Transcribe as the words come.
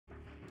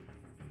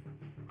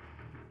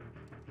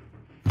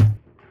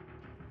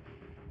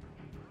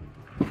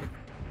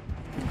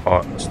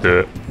Alright, let's do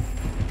it.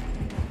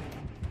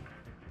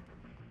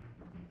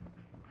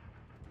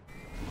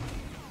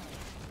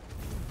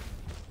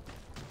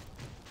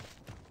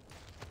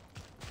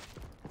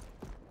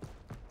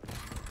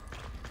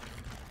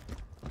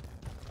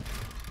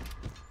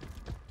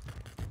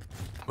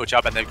 Watch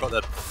out, Ben, they've got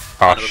the...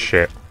 Ah,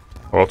 shit.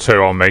 Well,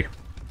 2 on me.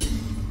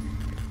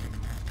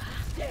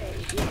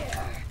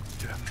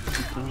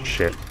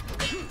 Shit.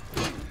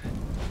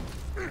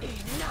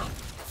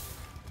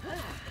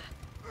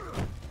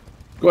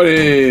 Got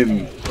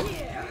him!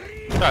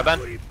 Sorry, Ben.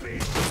 Have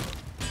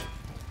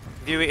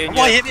you eaten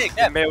Why hit me your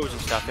again? meals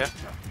and stuff, yeah?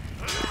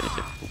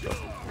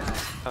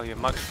 Oh, your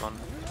mug's gone,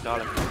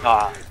 darling.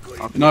 Ah.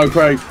 No,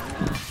 Craig.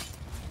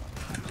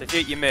 So if you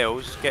eat your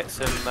meals, get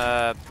some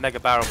mega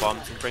barrel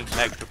bombs and bring some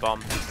extra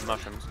bombs and some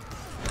mushrooms.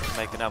 And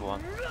make another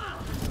one.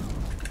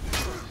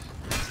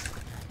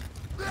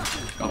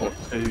 Oh,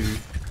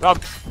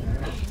 Rob.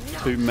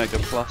 2 mega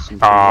plus and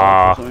 2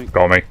 Ah, something.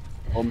 got me.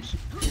 Bombs.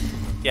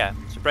 Yeah,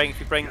 so if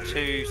you bring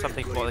to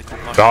something what they call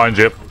mushrooms. Behind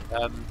you.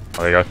 Um,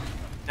 There you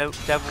go.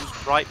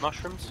 Devil's Bright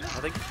mushrooms, I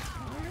think.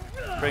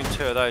 Bring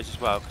 2 of those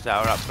as well, because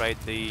that will upgrade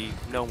the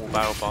normal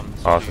barrel bombs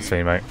Oh, to that's the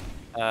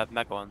teammate.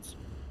 mega ones.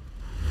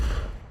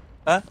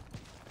 Huh?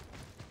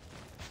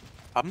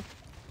 Pardon?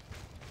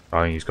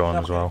 I think he's gone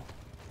as well.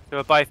 So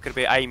we're both going to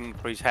be aiming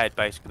for his head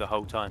basically the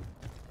whole time.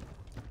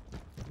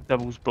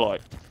 Devil's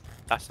Blight.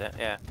 That's it,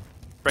 yeah.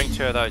 Bring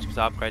 2 of those because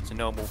that upgrades the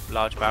normal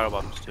large barrel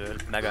bombs to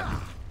a mega.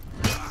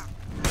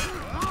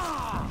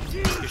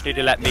 You just need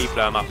to let me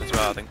blow them up as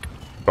well, I think.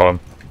 Got him.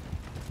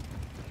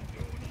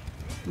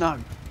 No.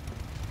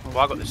 Well,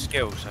 I got the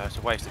skill, so it's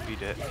a waste if you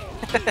do it.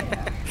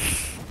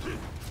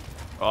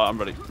 Alright, I'm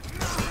ready.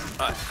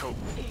 Alright, cool.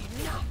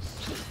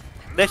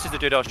 This is the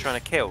dude I was trying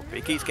to kill, but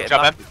he keeps getting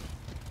Jump back.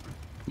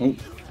 Oh.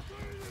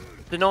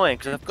 It's annoying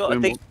because I've got a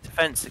Swim big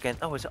defense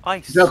against. Oh, is it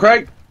ice? Is that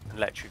Craig? And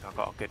electric, I've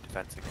got a good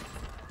defense against.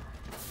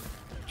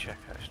 Check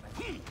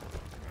actually.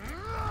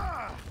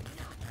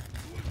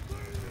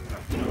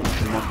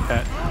 My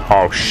cat.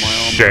 Oh,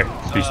 shit.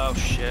 He's Oh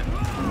shit.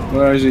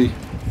 Where is he?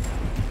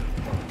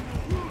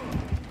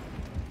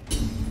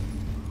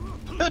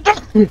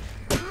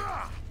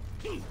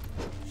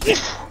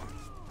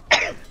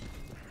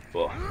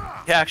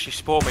 He actually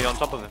spawned me on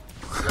top of him.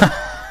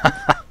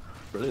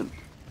 Brilliant.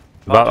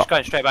 I'm just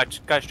going straight back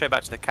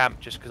to the camp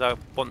just because I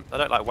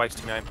don't like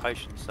wasting my own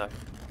potions. So.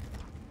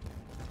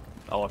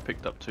 Oh, I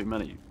picked up too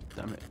many.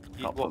 Damn it.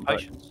 You, Can't what put 'em back.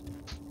 potions?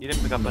 You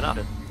didn't pick up enough.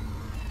 Okay.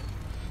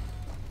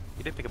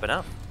 You didn't pick up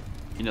enough.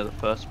 You know the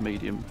first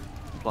medium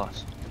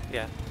plus.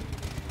 Yeah.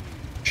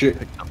 Shit.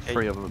 Picked up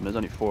 3 of them. There's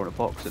only 4 in a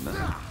box in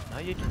there. No,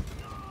 you didn't.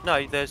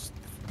 No,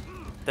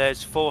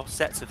 there's 4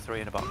 sets of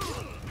 3 in a box.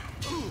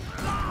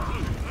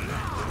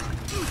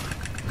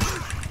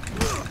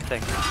 I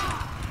think.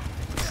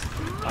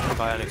 I think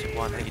I only took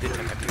 1. I think you did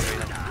take extra 3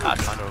 then.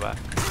 That's kind of bad.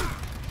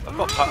 I've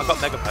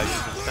got mega potions.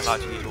 I just don't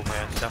like to use all my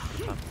own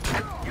stuff.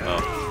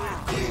 Oh.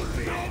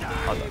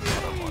 I don't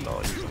mind.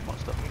 I'll use all my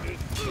stuff.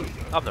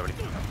 I'm not really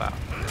thinking about that.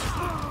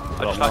 I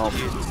Well, just like well. to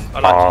use. I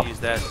like to use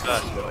theirs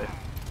first.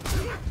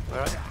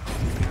 Alright.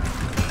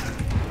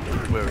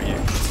 Where are you?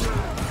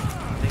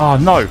 Oh,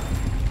 no.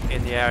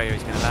 In the area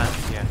he's going to land.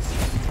 Yeah.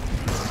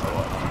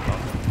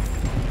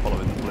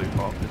 Following the blue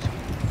markers.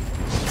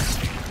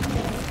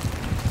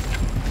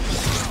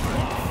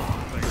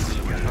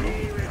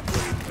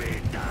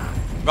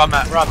 Run,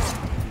 Matt, run.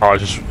 Oh,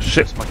 just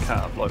shit. It's my cat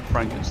up like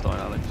Frankenstein,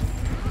 Alex.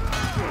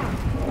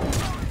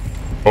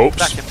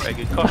 That's a Oops.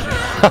 pretty good costume.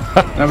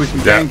 Now we can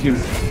Yeah. gank him.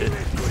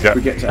 Yeah.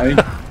 We get to aim.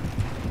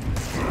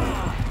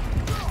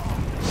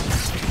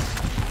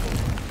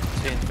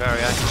 Seems very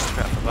anxious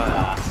for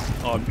that.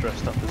 I'm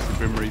dressed up as the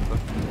Grim Reaper.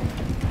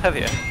 Have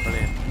you?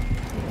 Brilliant.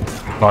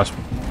 Nice.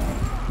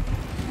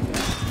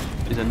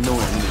 He's annoying,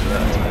 isn't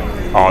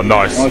it? Oh,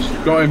 nice.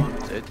 Nice. Got him.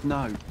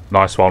 No.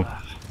 Nice one.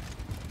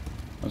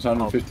 That's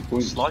 150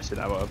 points. Slicing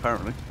arrow,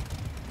 apparently.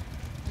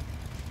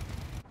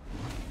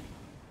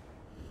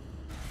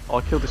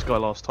 I killed this guy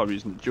last time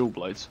using the dual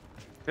blades.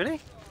 Really?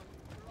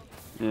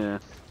 Yeah.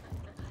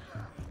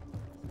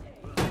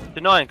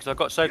 Denying because I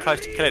got so close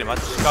to killing him, I had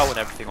the skull and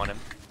everything on him.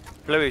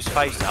 Blew his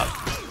face up.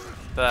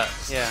 But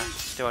yeah,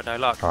 still had no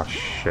luck. Oh,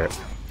 shit.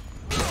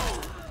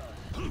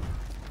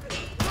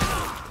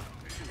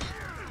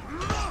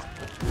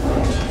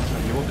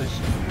 You want this?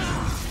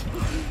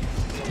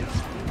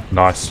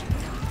 Nice.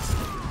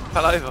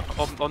 Fell over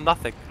on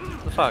nothing.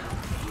 What the fuck?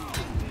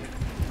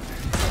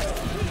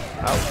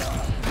 Ow.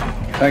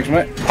 Thanks,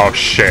 mate. Oh,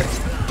 shit.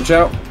 Watch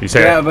out. He's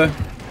Get here. out of there.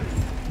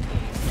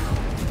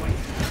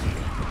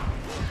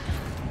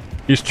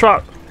 He's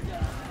trapped.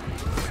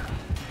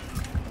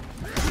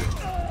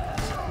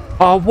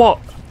 Oh, what?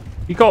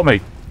 He got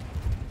me.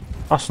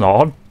 That's not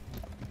on.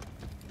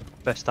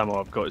 Best ammo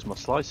I've got is my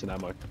slicing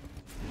ammo.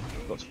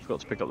 Forgot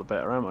to pick up the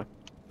better ammo.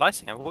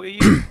 Slicing him? What are you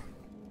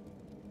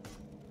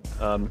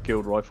using?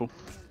 Guild rifle.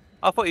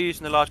 I thought you were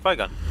using the large bow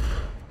gun.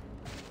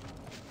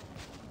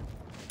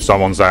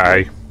 Someone's at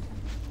A.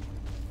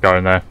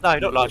 Going there. No,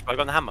 not large bow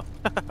gun, the hammer.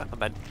 I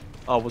meant.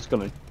 Oh, I was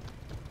gonna.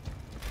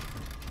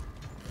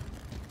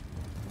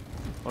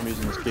 I'm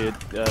using this geared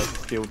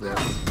field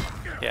rifle.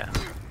 Yeah.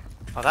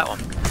 Oh, that one.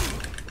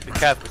 Be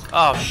careful.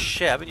 Oh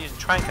shit, I've been using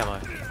trank ammo.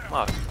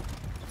 Mark.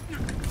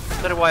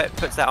 I don't know why it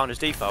puts that on as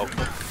default.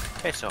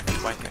 Piss off, you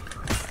wanker.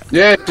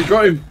 Yeah, you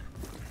got him.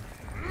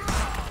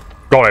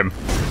 Got him.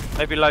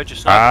 Maybe load your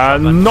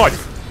sniper. And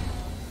knife.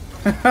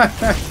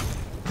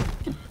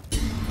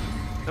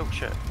 Oh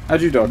shit.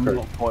 How'd you die, I'm Craig?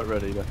 not quite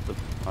ready left. But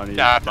I need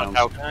Yeah, down. I've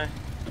help. No,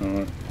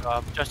 Alright.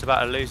 I'm just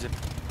about to lose him.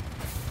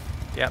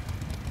 Yep.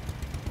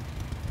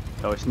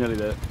 Oh, it's nearly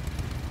there.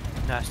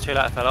 No, it's too late.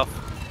 I fell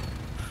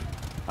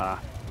off. Ah.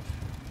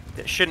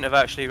 It shouldn't have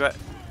actually.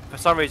 For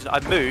some reason, I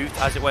moved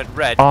as it went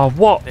red. Oh,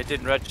 what? It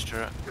didn't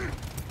register it.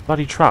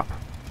 Bloody trap.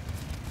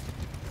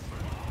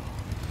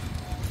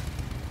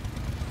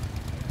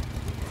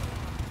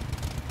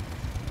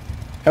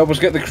 Help us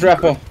get the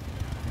crapper.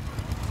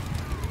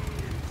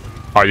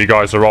 Oh, you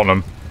guys are on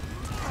them.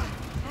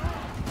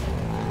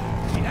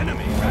 The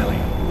enemy rally.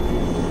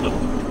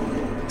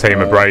 Team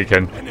are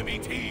breaking. Enemy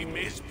team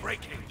is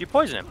breaking. Did you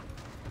poison him?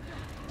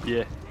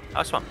 Yeah.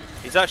 Nice one.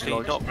 He's actually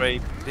not very.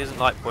 He doesn't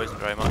like poison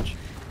very much.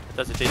 It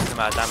does a decent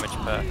amount of damage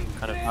per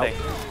kind of thing.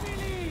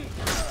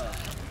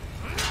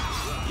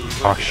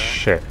 Oh,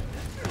 shit.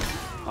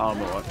 Oh,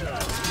 I'm alright.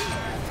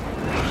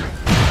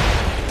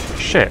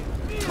 Shit.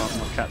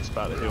 My cat's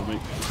about to heal me.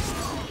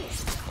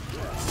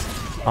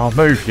 Oh,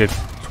 move, you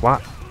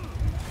twat.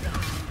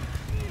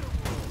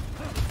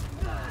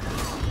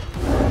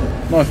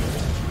 No.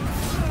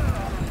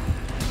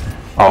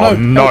 Oh,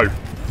 no. no.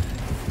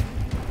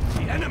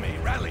 The enemy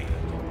rally.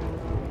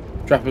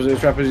 Trappers here,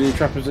 trappers here,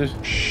 trappers here.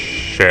 It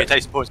Shit.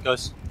 takes points,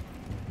 guys.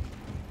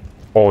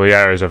 All the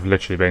areas have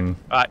literally been...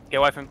 Alright, get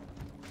away from.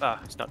 Ah,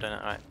 it's not doing it.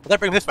 Alright. Well, don't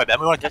bring him this way, Ben.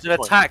 We want to catch There's an the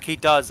point. attack he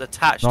does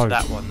attached No. to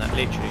that one that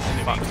literally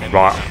fucks him.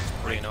 Right.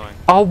 It's really annoying.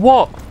 Oh,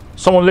 what?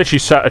 Someone literally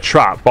set a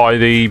trap by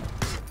the...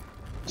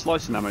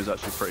 Slicing ammo is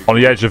actually pretty on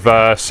good. the edge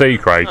of C,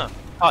 Craig. Huh.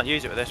 Can't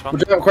use it with this one.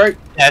 Would you help, Craig?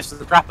 Yeah, it's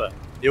the trapper.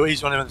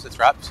 He's one of them that's the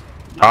traps.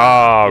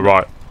 Ah,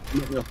 right.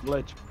 Knock me off the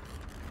ledge.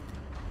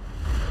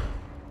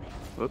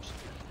 Whoops.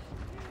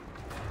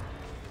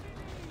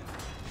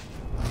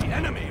 The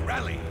enemy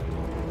rally.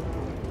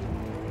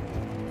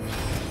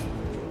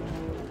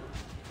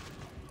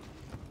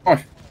 Oh.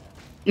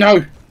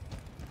 No.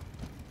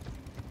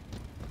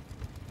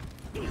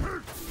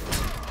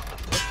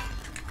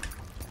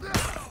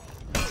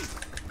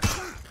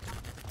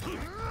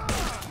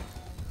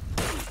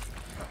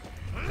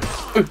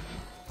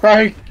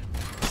 Craig.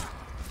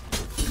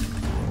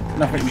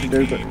 Nothing to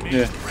do, but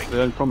yeah.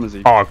 The only problem is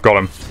he Oh, I've got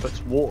him.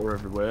 puts water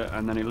everywhere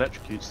and then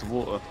electrocutes the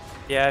water.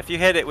 Yeah, if you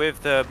hit it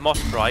with the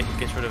moss bright, it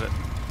gets rid of it.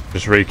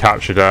 Just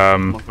recaptured Oh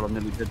my god, I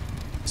nearly did.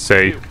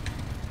 C. Oh,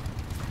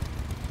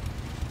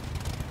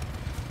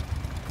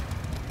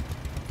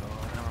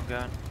 now I'm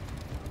going.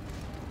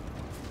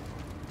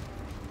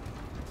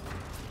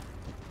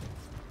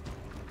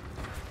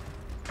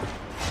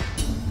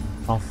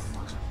 Oh,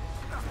 fuck.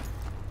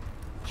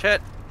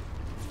 Shit.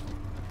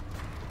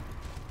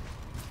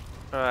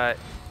 Alright.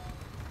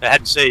 They're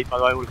heading C, by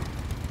the way.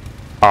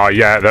 Oh,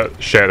 yeah, that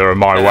shit, they're on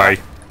my Yeah. way.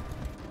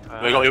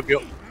 We got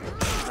you.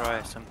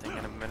 Try something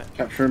in a minute.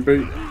 Capture and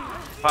boot.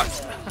 Fuck.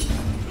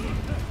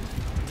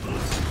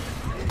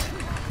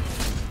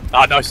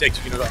 Ah, no,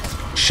 6. You know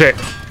that. Shit.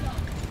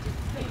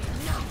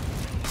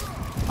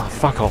 Oh,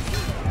 fuck off.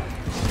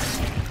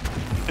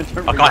 I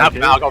can't help you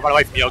now. I've got to run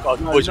away from you. I've got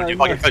to poison you.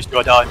 If I get close to you,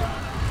 I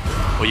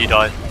die. Or you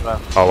die.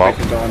 Well, Oh, They well.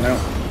 can die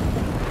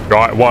now.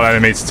 Right, one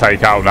enemy to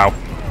take out now.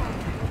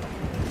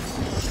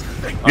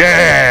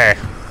 Yeah!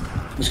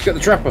 Let's get the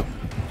trapper.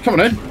 Come on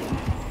in.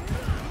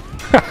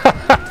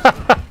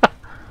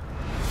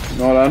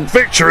 Well done.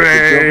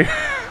 Victory!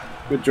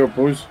 Good job,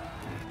 boys.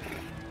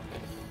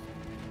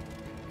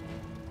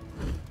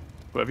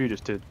 Whatever you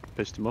just did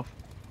pissed him off.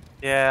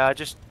 Yeah, I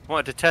just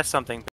wanted to test something.